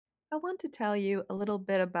I want to tell you a little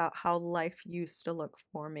bit about how life used to look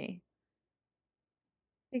for me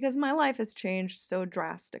because my life has changed so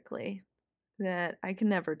drastically that I can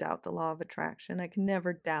never doubt the law of attraction. I can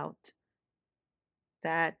never doubt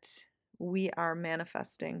that we are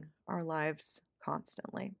manifesting our lives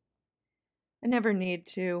constantly. I never need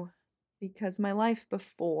to because my life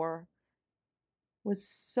before was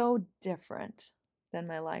so different than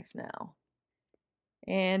my life now.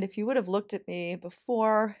 And if you would have looked at me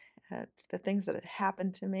before, at the things that had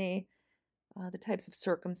happened to me, the types of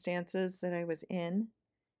circumstances that I was in,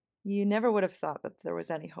 you never would have thought that there was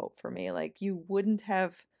any hope for me. Like, you wouldn't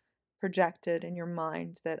have projected in your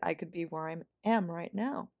mind that I could be where I am right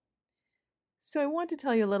now. So, I want to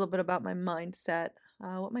tell you a little bit about my mindset,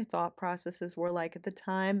 what my thought processes were like at the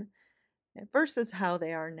time versus how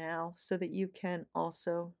they are now, so that you can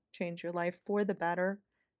also change your life for the better,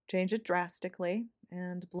 change it drastically,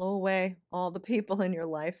 and blow away all the people in your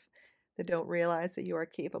life that don't realize that you are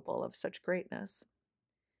capable of such greatness.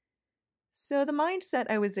 So the mindset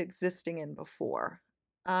I was existing in before,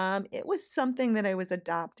 it was something that I was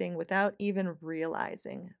adopting without even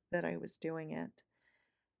realizing that I was doing it.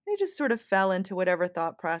 I just sort of fell into whatever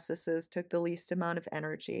thought processes took the least amount of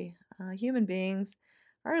energy. Human beings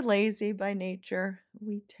are lazy by nature.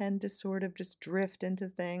 We tend to sort of just drift into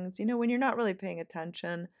things. When you're not really paying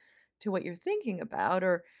attention to what you're thinking about,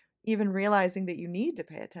 or even realizing that you need to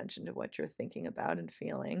pay attention to what you're thinking about and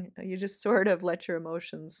feeling, you just sort of let your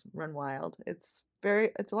emotions run wild. It's a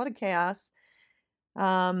lot of chaos.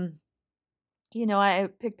 Um, I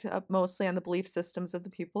picked up mostly on the belief systems of the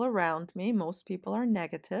people around me. Most people are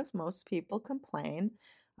negative. Most people complain.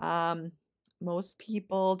 Um, most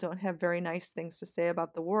people don't have very nice things to say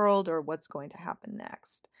about the world or what's going to happen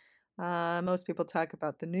next. Most people talk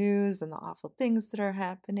about the news and the awful things that are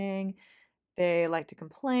happening. They like to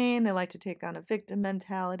complain. They like to take on a victim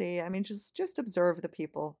mentality. I mean, just observe the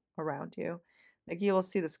people around you. Like, you will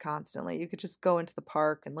see this constantly. You could just go into the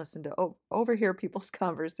park and listen to overhear people's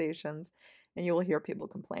conversations, and you will hear people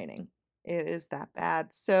complaining. It is that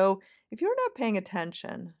bad. So, if you're not paying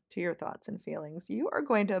attention to your thoughts and feelings, you are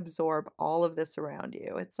going to absorb all of this around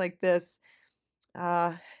you. It's like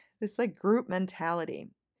uh, this like group mentality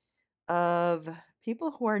of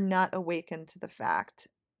people who are not awakened to the fact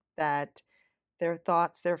that their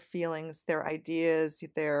thoughts, their feelings, their ideas,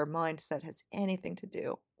 their mindset has anything to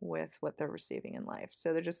do with what they're receiving in life.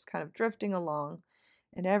 So they're just kind of drifting along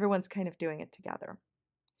and everyone's kind of doing it together.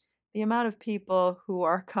 The amount of people who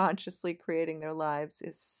are consciously creating their lives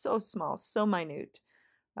is so small, so minute.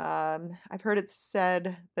 I've heard it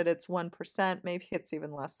said that it's 1%, maybe it's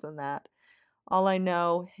even less than that. All I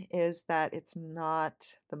know is that it's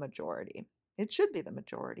not the majority. It should be the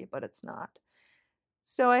majority, but it's not.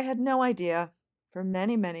 So I had no idea for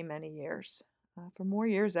many, many, many years, for more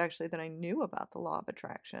years actually than I knew about the law of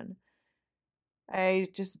attraction. I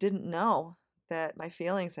just didn't know that my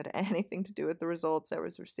feelings had anything to do with the results I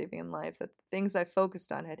was receiving in life, that the things I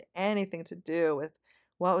focused on had anything to do with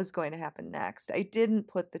what was going to happen next. I didn't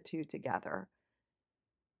put the two together.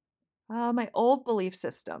 My old belief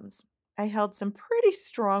systems. I held some pretty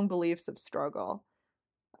strong beliefs of struggle.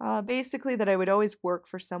 Basically, that I would always work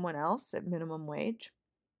for someone else at minimum wage,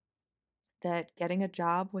 that getting a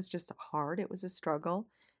job was just hard, it was a struggle,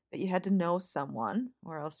 that you had to know someone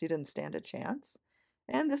or else you didn't stand a chance.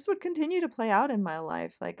 And this would continue to play out in my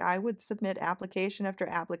life. Like, I would submit application after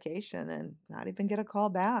application and not even get a call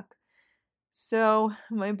back. So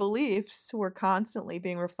my beliefs were constantly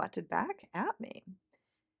being reflected back at me.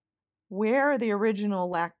 Where the original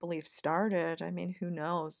lack belief started, I mean, who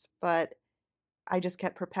knows? But I just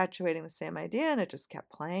kept perpetuating the same idea and it just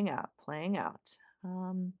kept playing out, playing out.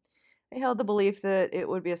 I held the belief that it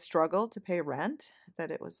would be a struggle to pay rent,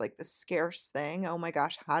 that it was like this scarce thing. Oh my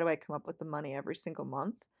gosh, how do I come up with the money every single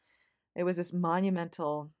month? It was this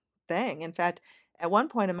monumental thing. In fact, at one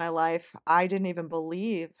point in my life, I didn't even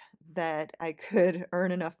believe that I could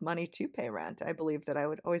earn enough money to pay rent. I believed that I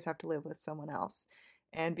would always have to live with someone else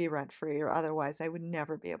and be rent free, or otherwise I would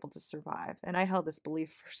never be able to survive. And I held this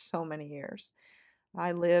belief for so many years.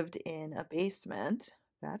 I lived in a basement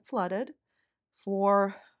that flooded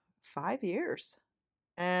for 5 years.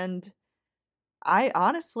 And I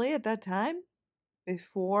honestly, at that time,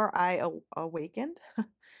 before I awakened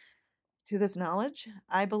to this knowledge,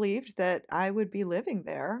 I believed that I would be living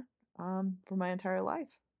there for my entire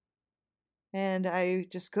life. And I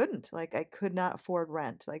just couldn't. Like, I could not afford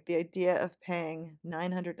rent. Like, the idea of paying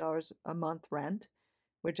 $900 a month rent,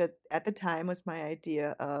 which at the time was my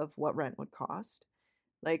idea of what rent would cost.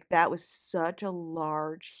 Like, that was such a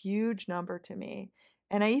large, huge number to me,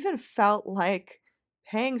 and I even felt like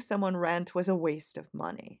paying someone rent was a waste of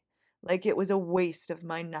money. Like it was a waste of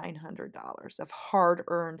my $900 of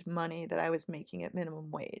hard-earned money that I was making at minimum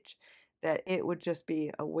wage. That it would just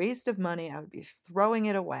be a waste of money. I would be throwing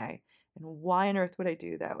it away. And why on earth would I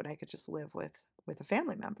do that when I could just live with a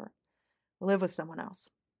family member, live with someone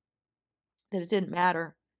else? That it didn't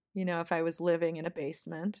matter, if I was living in a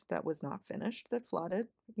basement that was not finished, that flooded,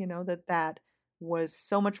 that was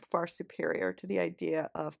so much far superior to the idea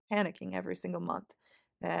of panicking every single month,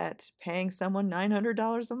 that paying someone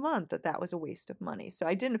 $900 a month, that was a waste of money. So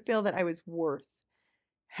I didn't feel that I was worth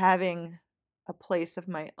having a place of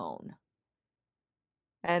my own.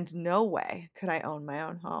 And no way could I own my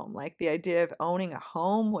own home. Like the idea of owning a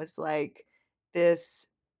home was like this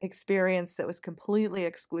experience that was completely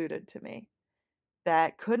excluded to me,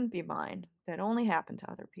 that couldn't be mine, that only happened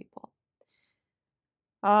to other people.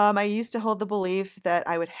 I used to hold the belief that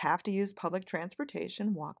I would have to use public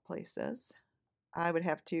transportation, walk places. I would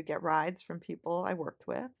have to get rides from people I worked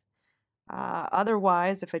with.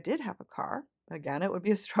 Otherwise, if I did have a car, again, it would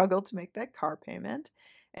be a struggle to make that car payment.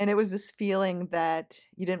 And it was this feeling that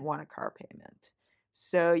you didn't want a car payment.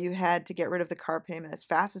 So you had to get rid of the car payment as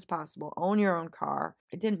fast as possible, own your own car.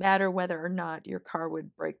 It didn't matter whether or not your car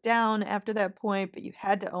would break down after that point, but you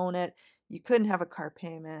had to own it. You couldn't have a car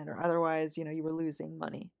payment, or otherwise, you were losing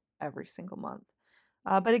money every single month.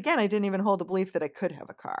 But again, I didn't even hold the belief that I could have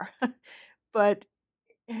a car. But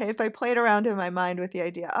if I played around in my mind with the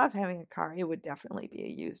idea of having a car, it would definitely be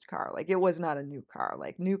a used car. Like it was not a new car.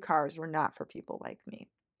 Like new cars were not for people like me.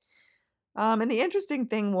 And the interesting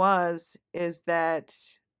thing is that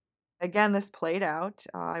again, this played out.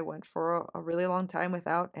 I went for a really long time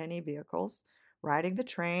without any vehicles, riding the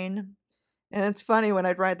train. And it's funny, when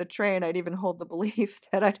I'd ride the train, I'd even hold the belief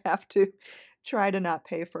that I'd have to try to not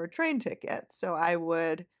pay for a train ticket. So I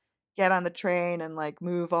would get on the train and like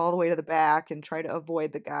move all the way to the back and try to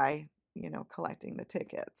avoid the guy, collecting the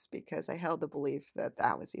tickets, because I held the belief that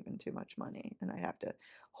that was even too much money and I'd have to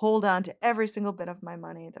hold on to every single bit of my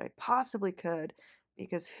money that I possibly could,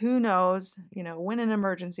 because who knows, when an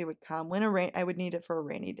emergency would come, when I would need it for a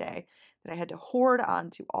rainy day, that I had to hoard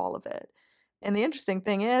onto all of it. And the interesting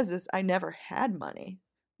thing is I never had money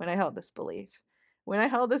when I held this belief. When I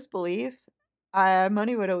held this belief,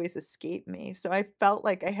 money would always escape me. So I felt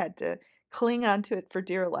like I had to cling onto it for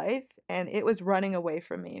dear life, and it was running away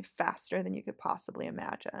from me faster than you could possibly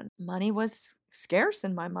imagine. Money was scarce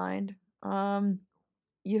in my mind.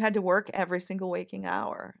 You had to work every single waking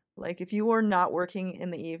hour. Like if you were not working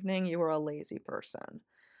in the evening, you were a lazy person.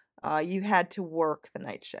 You had to work the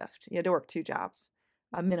night shift. You had to work two jobs,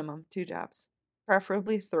 a minimum two jobs,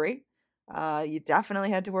 preferably three. You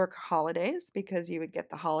definitely had to work holidays because you would get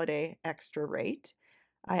the holiday extra rate.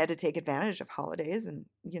 I had to take advantage of holidays, and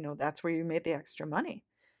that's where you made the extra money.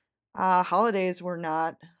 Holidays were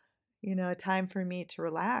not, a time for me to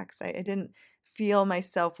relax. I didn't feel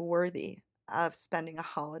myself worthy of spending a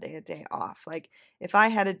holiday, a day off. Like if I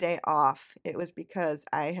had a day off, it was because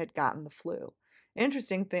I had gotten the flu.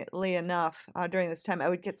 Interestingly enough, during this time, I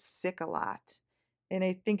would get sick a lot. And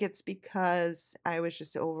I think it's because I was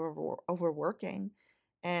just overworking,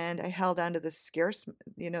 and I held on to this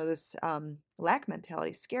this lack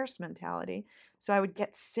mentality, scarce mentality. So I would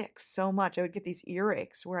get sick so much. I would get these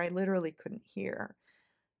earaches where I literally couldn't hear.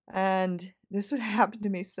 And this would happen to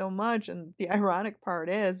me so much, and the ironic part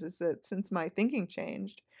is that since my thinking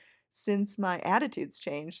changed, since my attitudes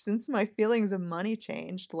changed, since my feelings of money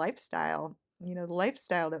changed, lifestyle, the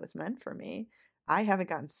lifestyle that was meant for me, I haven't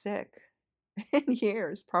gotten sick in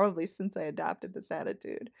years, probably since I adopted this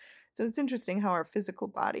attitude. So it's interesting how our physical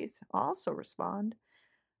bodies also respond.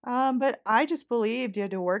 But I just believed you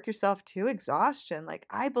had to work yourself to exhaustion. Like,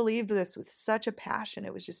 I believed this with such a passion.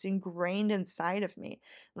 It was just ingrained inside of me.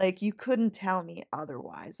 Like, you couldn't tell me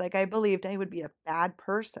otherwise. Like, I believed I would be a bad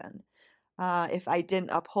person if I didn't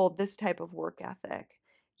uphold this type of work ethic.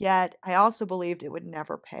 Yet, I also believed it would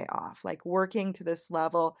never pay off. Like, working to this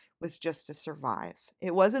level was just to survive.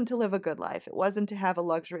 It wasn't to live a good life, it wasn't to have a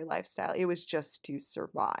luxury lifestyle, it was just to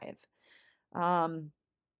survive. Um,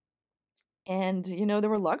 and, there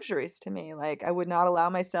were luxuries to me, like, I would not allow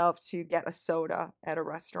myself to get a soda at a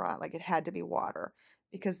restaurant, like, it had to be water,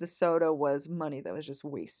 because the soda was money that was just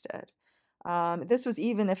wasted. This was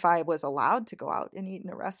even if I was allowed to go out and eat in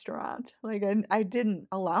a restaurant, like, I didn't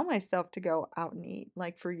allow myself to go out and eat,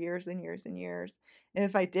 like, for years and years and years. And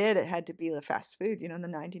if I did, it had to be the fast food, the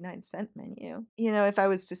 99-cent menu. If I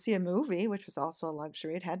was to see a movie, which was also a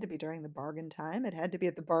luxury, it had to be during the bargain time, it had to be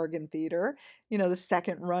at the bargain theater, the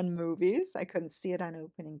second run movies. I couldn't see it on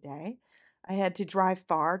opening day. I had to drive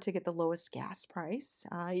far to get the lowest gas price,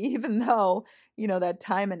 even though, that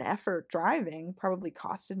time and effort driving probably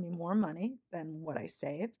costed me more money than what I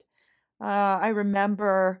saved. I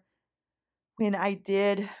remember when I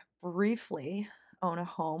did briefly own a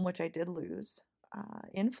home, which I did lose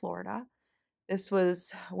in Florida. This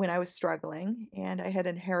was when I was struggling and I had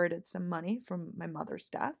inherited some money from my mother's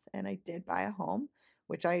death, and I did buy a home,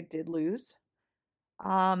 which I did lose.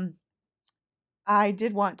 Um, I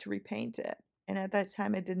did want to repaint it. And at that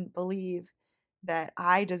time, I didn't believe that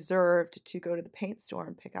I deserved to go to the paint store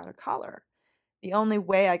and pick out a color. The only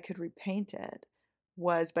way I could repaint it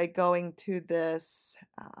was by going to this,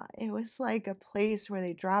 it was like a place where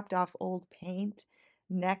they dropped off old paint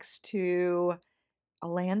next to a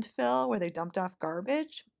landfill where they dumped off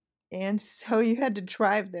garbage. And so you had to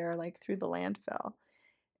drive there like through the landfill.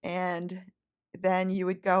 And then you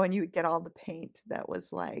would go and you would get all the paint that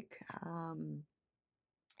was like,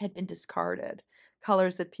 had been discarded,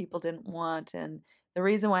 colors that people didn't want. And the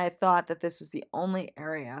reason why I thought that this was the only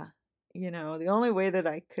area, the only way that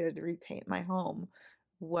I could repaint my home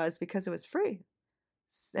was because it was free.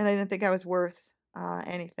 And I didn't think I was worth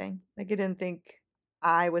anything. Like, I didn't think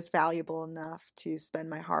I was valuable enough to spend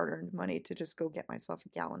my hard earned money to just go get myself a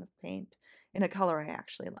gallon of paint in a color I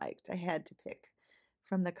actually liked. I had to pick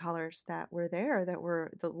from the colors that were there that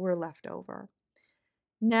were left over.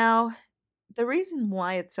 Now, the reason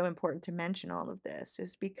why it's so important to mention all of this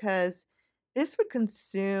is because this would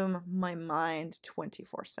consume my mind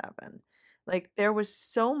 24/7. Like, there was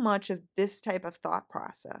so much of this type of thought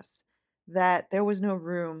process that there was no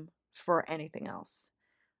room for anything else.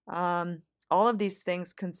 All of these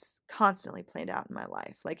things constantly played out in my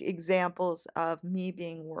life. Like, examples of me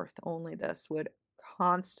being worth only this would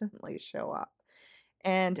constantly show up.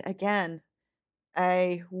 And again,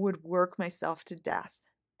 I would work myself to death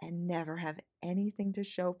and never have anything to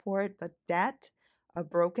show for it but debt, a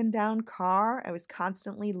broken down car. I was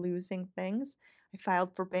constantly losing things. I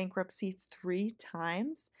filed for bankruptcy 3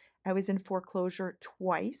 times. I was in foreclosure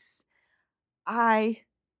twice. I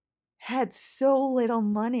had so little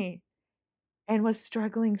money and was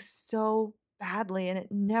struggling so badly. And it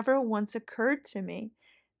never once occurred to me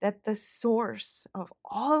that the source of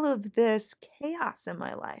all of this chaos in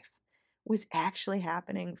my life was actually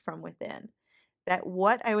happening from within. That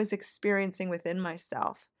what I was experiencing within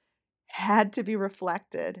myself had to be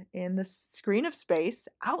reflected in the screen of space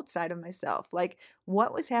outside of myself. Like,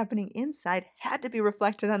 what was happening inside had to be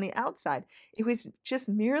reflected on the outside. It was just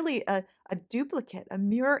merely a duplicate, a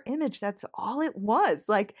mirror image. That's all it was.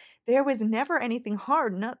 Like, there was never anything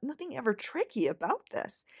hard, nothing ever tricky about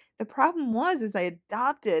this. The problem was is I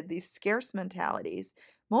adopted these scarce mentalities,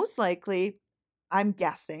 most likely, I'm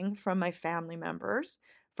guessing, from my family members,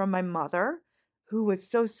 from my mother, who was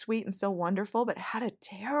so sweet and so wonderful, but had a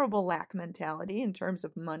terrible lack mentality in terms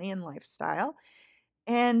of money and lifestyle.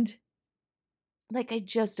 And like, I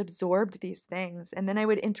just absorbed these things. And then I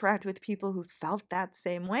would interact with people who felt that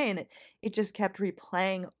same way. And it just kept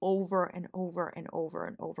replaying over and over and over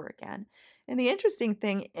and over again. And the interesting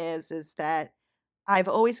thing is that I've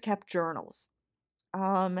always kept journals.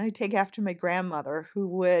 I take after my grandmother, who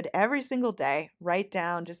would every single day write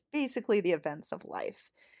down just basically the events of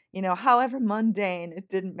life. However mundane, it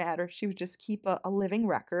didn't matter. She would just keep a living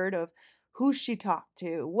record of who she talked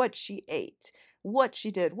to, what she ate, what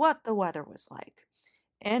she did, what the weather was like.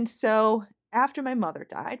 And so after my mother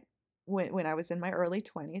died, when I was in my early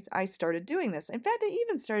 20s, I started doing this. In fact, I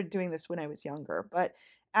even started doing this when I was younger. But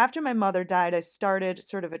after my mother died, I started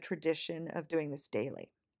sort of a tradition of doing this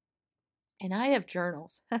daily. And I have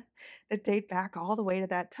journals that date back all the way to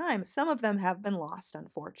that time. Some of them have been lost,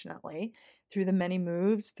 unfortunately, through the many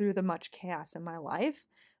moves, through the much chaos in my life.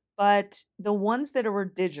 But the ones that were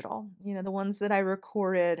digital, the ones that I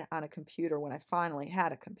recorded on a computer when I finally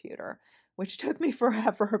had a computer, which took me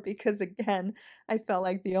forever because, again, I felt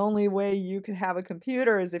like the only way you could have a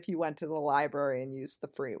computer is if you went to the library and used the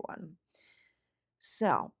free one.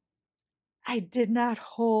 So, I did not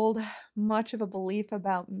hold much of a belief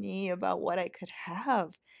about me, about what I could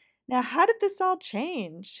have. Now, how did this all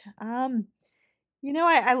change? Again,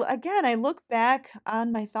 I look back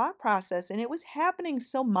on my thought process and it was happening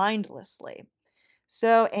so mindlessly,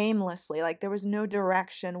 so aimlessly, like there was no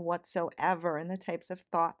direction whatsoever in the types of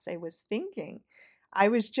thoughts I was thinking. I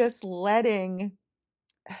was just letting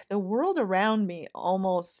the world around me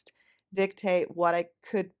almost dictate what I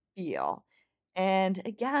could feel. And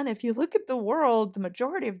again, if you look at the world, the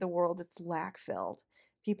majority of the world, it's lack filled.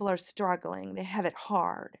 People are struggling, they have it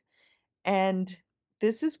hard. And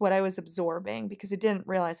this is what I was absorbing because I didn't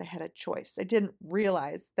realize I had a choice. I didn't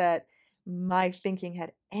realize that my thinking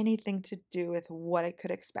had anything to do with what I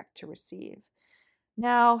could expect to receive.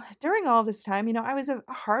 Now, during all this time, I was a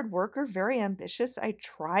hard worker, very ambitious. I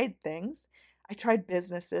tried things. I tried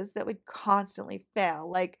businesses that would constantly fail.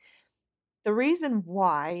 Like, The reason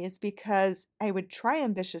why is because I would try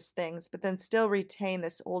ambitious things, but then still retain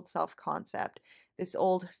this old self concept, this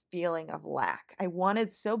old feeling of lack. I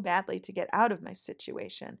wanted so badly to get out of my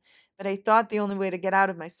situation, but I thought the only way to get out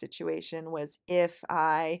of my situation was if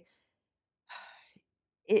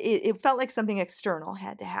it felt like something external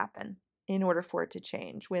had to happen in order for it to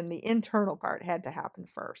change when the internal part had to happen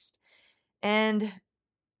first. And,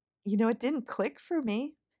 it didn't click for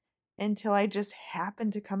me until I just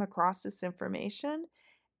happened to come across this information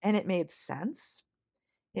and it made sense.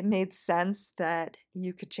 It made sense that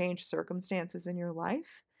you could change circumstances in your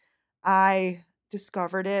life. I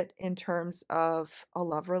discovered it in terms of a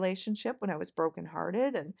love relationship when I was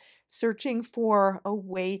brokenhearted and searching for a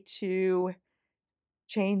way to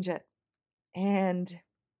change it. And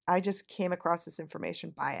I just came across this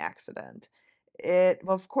information by accident.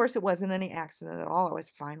 Well, of course, it wasn't any accident at all. I was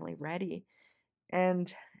finally ready.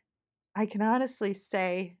 And I can honestly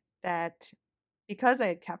say that because I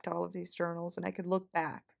had kept all of these journals and I could look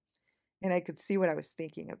back and I could see what I was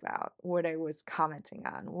thinking about, what I was commenting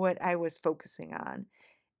on, what I was focusing on,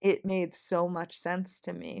 it made so much sense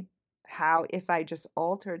to me how, if I just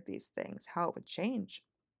altered these things, how it would change.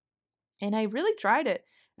 And I really tried it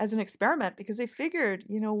as an experiment because I figured,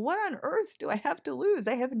 what on earth do I have to lose?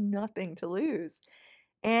 I have nothing to lose.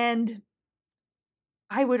 And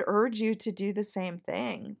I would urge you to do the same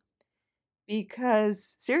thing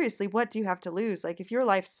because seriously, what do you have to lose? Like, if your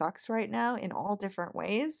life sucks right now in all different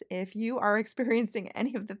ways, if you are experiencing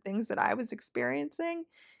any of the things that I was experiencing,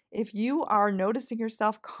 if you are noticing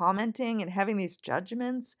yourself commenting and having these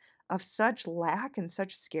judgments of such lack and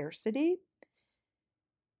such scarcity,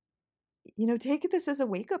 take this as a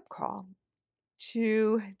wake up call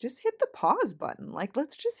to just hit the pause button. Like,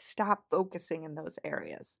 let's just stop focusing in those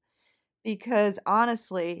areas. Because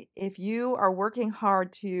honestly, if you are working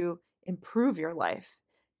hard to improve your life,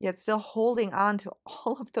 yet still holding on to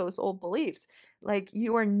all of those old beliefs, like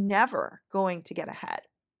you are never going to get ahead.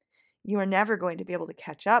 You are never going to be able to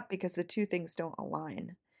catch up because the two things don't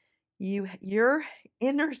align. Your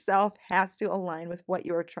inner self has to align with what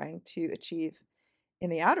you are trying to achieve in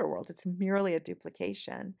the outer world. It's merely a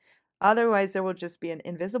duplication. Otherwise, there will just be an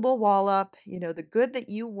invisible wall up. The good that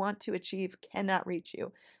you want to achieve cannot reach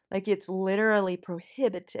you. Like it's literally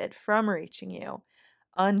prohibited from reaching you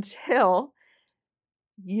until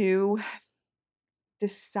you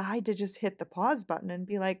decide to just hit the pause button and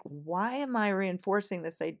be like, why am I reinforcing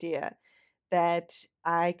this idea that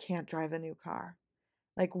I can't drive a new car?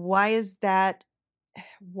 Like, why is that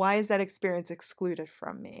experience excluded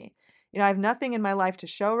from me? I have nothing in my life to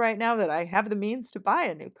show right now that I have the means to buy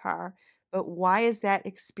a new car, but why is that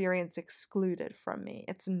experience excluded from me?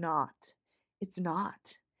 It's not. It's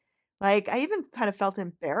not. Like, I even kind of felt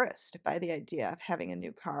embarrassed by the idea of having a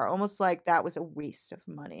new car, almost like that was a waste of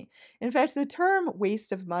money. In fact, the term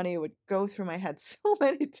waste of money would go through my head so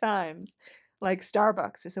many times. Like,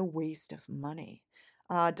 Starbucks is a waste of money.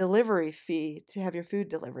 Delivery fee to have your food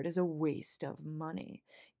delivered is a waste of money.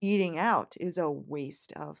 Eating out is a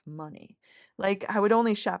waste of money. Like, I would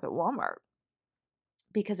only shop at Walmart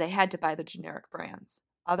because I had to buy the generic brands.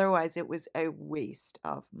 Otherwise, it was a waste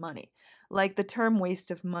of money. Like, the term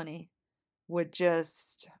waste of money would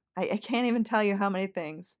just I can't even tell you how many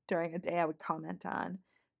things during a day I would comment on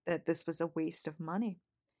that this was a waste of money.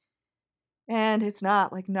 And it's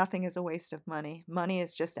not. Like, nothing is a waste of money. Money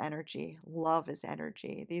is just energy. Love is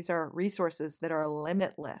energy. These are resources that are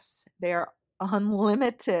limitless. They are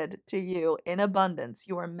unlimited to you in abundance.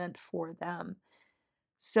 You are meant for them.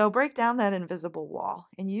 So break down that invisible wall.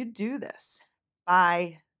 And you do this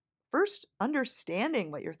by first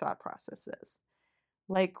understanding what your thought process is.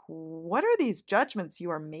 Like, what are these judgments you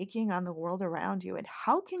are making on the world around you? And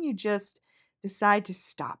how can you just decide to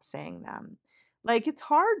stop saying them? Like, it's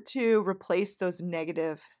hard to replace those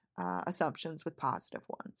negative assumptions with positive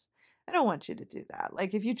ones. I don't want you to do that.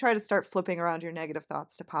 Like, if you try to start flipping around your negative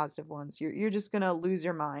thoughts to positive ones, you're just going to lose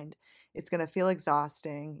your mind. It's going to feel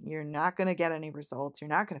exhausting. You're not going to get any results. You're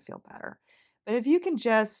not going to feel better. But if you can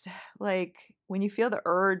just, like, when you feel the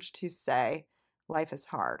urge to say, life is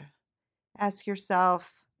hard, ask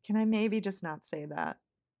yourself, can I maybe just not say that?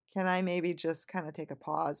 Can I maybe just kind of take a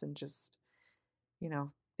pause and just, you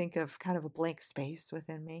know, think of kind of a blank space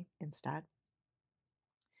within me instead?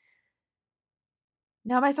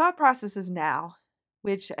 Now, my thought process is now,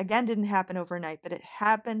 which again didn't happen overnight, but it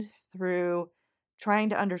happened through trying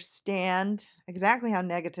to understand exactly how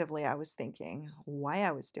negatively I was thinking, why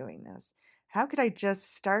I was doing this. How could I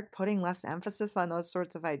just start putting less emphasis on those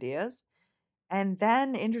sorts of ideas? And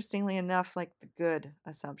then, interestingly enough, like the good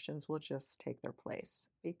assumptions will just take their place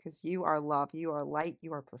because you are love, you are light,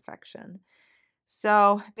 you are perfection.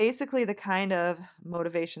 So basically, the kind of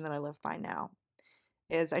motivation that I live by now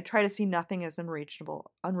is I try to see nothing as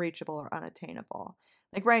unreachable or unattainable.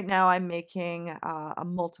 Like right now, I'm making a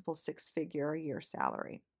multiple six-figure a year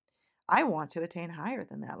salary. I want to attain higher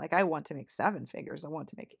than that. Like I want to make seven figures. I want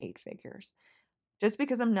to make eight figures. Just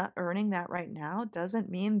because I'm not earning that right now doesn't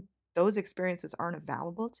mean those experiences aren't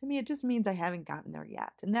available to me. It just means I haven't gotten there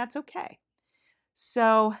yet, and that's okay.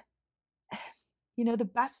 So, the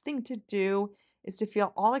best thing to do is to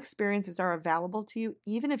feel all experiences are available to you,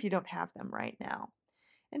 even if you don't have them right now.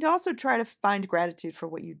 And to also try to find gratitude for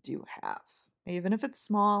what you do have. Even if it's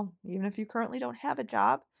small, even if you currently don't have a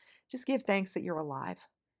job, just give thanks that you're alive,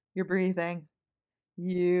 you're breathing,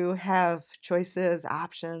 you have choices,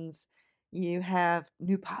 options, you have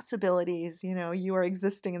new possibilities, you are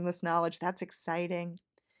existing in this knowledge. That's exciting.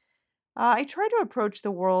 I try to approach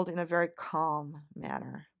the world in a very calm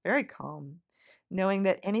manner, very calm, knowing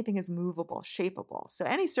that anything is movable, shapeable. So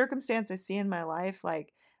any circumstance I see in my life,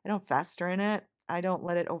 like I don't fester in it. I don't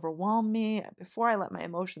let it overwhelm me. Before I let my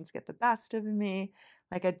emotions get the best of me,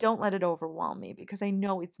 like I don't let it overwhelm me because I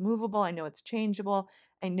know it's movable. I know it's changeable.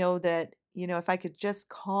 I know that, if I could just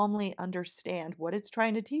calmly understand what it's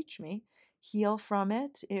trying to teach me, heal from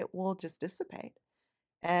it, it will just dissipate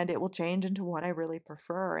and it will change into what I really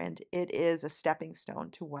prefer. And it is a stepping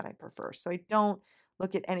stone to what I prefer. So I don't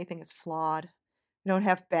look at anything as flawed. I don't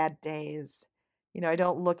have bad days. I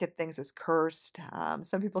don't look at things as cursed.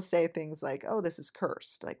 Some people say things like, oh, this is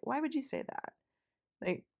cursed. Like, why would you say that?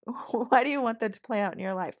 Like, why do you want that to play out in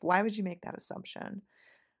your life? Why would you make that assumption?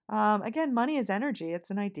 Again, money is energy,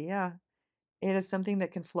 it's an idea. It is something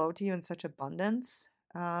that can flow to you in such abundance.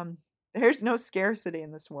 Um, there's no scarcity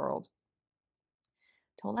in this world.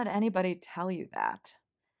 Don't let anybody tell you that.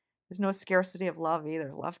 There's no scarcity of love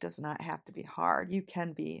either. Love does not have to be hard. You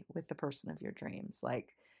can be with the person of your dreams.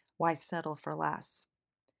 Like, why settle for less?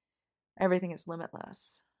 Everything is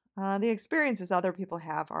limitless. The experiences other people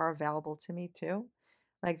have are available to me too.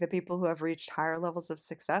 Like the people who have reached higher levels of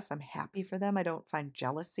success, I'm happy for them. I don't find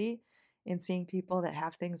jealousy in seeing people that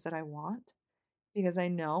have things that I want because I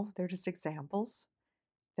know they're just examples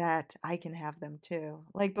that I can have them too.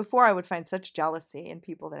 Like before, I would find such jealousy in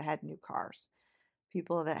people that had new cars,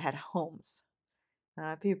 people that had homes,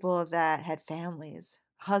 people that had families,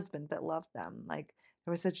 husband that loved them. Like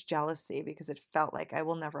there was such jealousy because it felt like I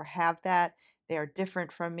will never have that. They are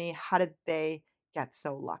different from me. How did they get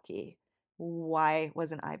so lucky? Why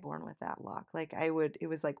wasn't I born with that luck? It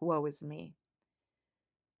was like, woe is me.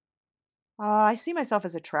 I see myself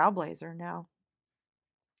as a trailblazer now.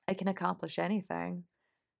 I can accomplish anything.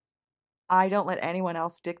 I don't let anyone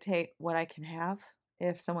else dictate what I can have.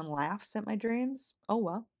 If someone laughs at my dreams, oh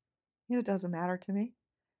well, it doesn't matter to me.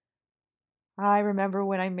 I remember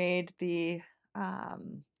when I made the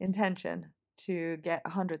intention to get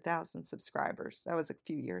 100,000 subscribers. That was a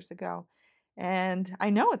few years ago. And I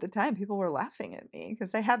know at the time people were laughing at me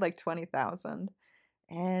because I had like 20,000.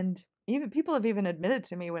 And even people have even admitted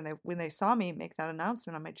to me when they saw me make that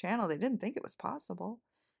announcement on my channel, they didn't think it was possible.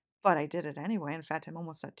 But I did it anyway. In fact, I'm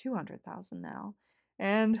almost at 200,000 now.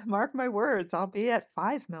 And mark my words, I'll be at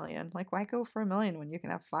 5 million. Like, why go for a million when you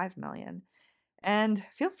can have 5 million? And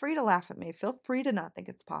feel free to laugh at me. Feel free to not think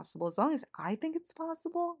it's possible. As long as I think it's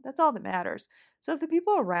possible, that's all that matters. So if the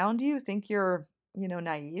people around you think you're,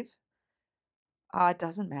 naive, it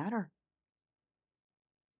doesn't matter.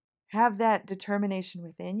 Have that determination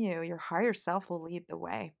within you. Your higher self will lead the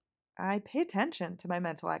way. I pay attention to my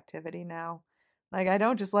mental activity now. Like, I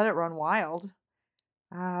don't just let it run wild.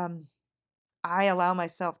 Um, I allow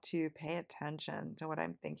myself to pay attention to what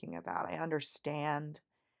I'm thinking about. I understand.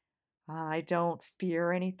 I don't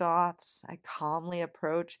fear any thoughts. I calmly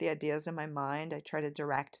approach the ideas in my mind. I try to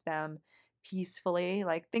direct them peacefully.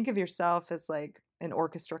 Like think of yourself as like an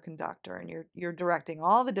orchestra conductor and you're directing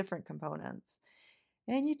all the different components.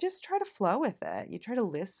 And you just try to flow with it. You try to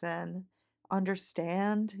listen,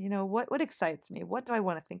 understand, what excites me? What do I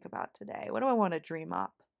want to think about today? What do I want to dream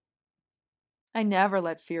up? I never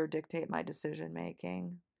let fear dictate my decision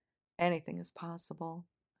making. Anything is possible.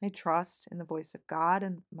 I trust in the voice of God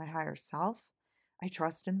and my higher self. I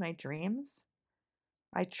trust in my dreams.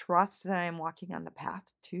 I trust that I am walking on the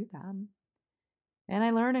path to them. And I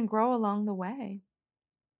learn and grow along the way.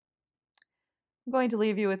 I'm going to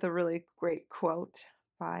leave you with a really great quote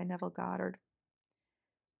by Neville Goddard.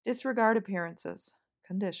 Disregard appearances,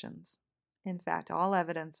 conditions, in fact, all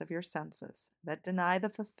evidence of your senses that deny the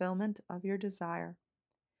fulfillment of your desire.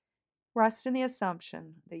 Rest in the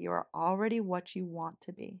assumption that you are already what you want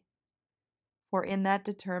to be. For in that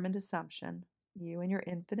determined assumption, you and your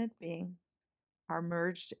infinite being are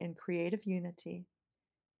merged in creative unity,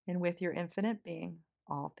 And with your infinite being,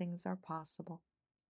 all things are possible.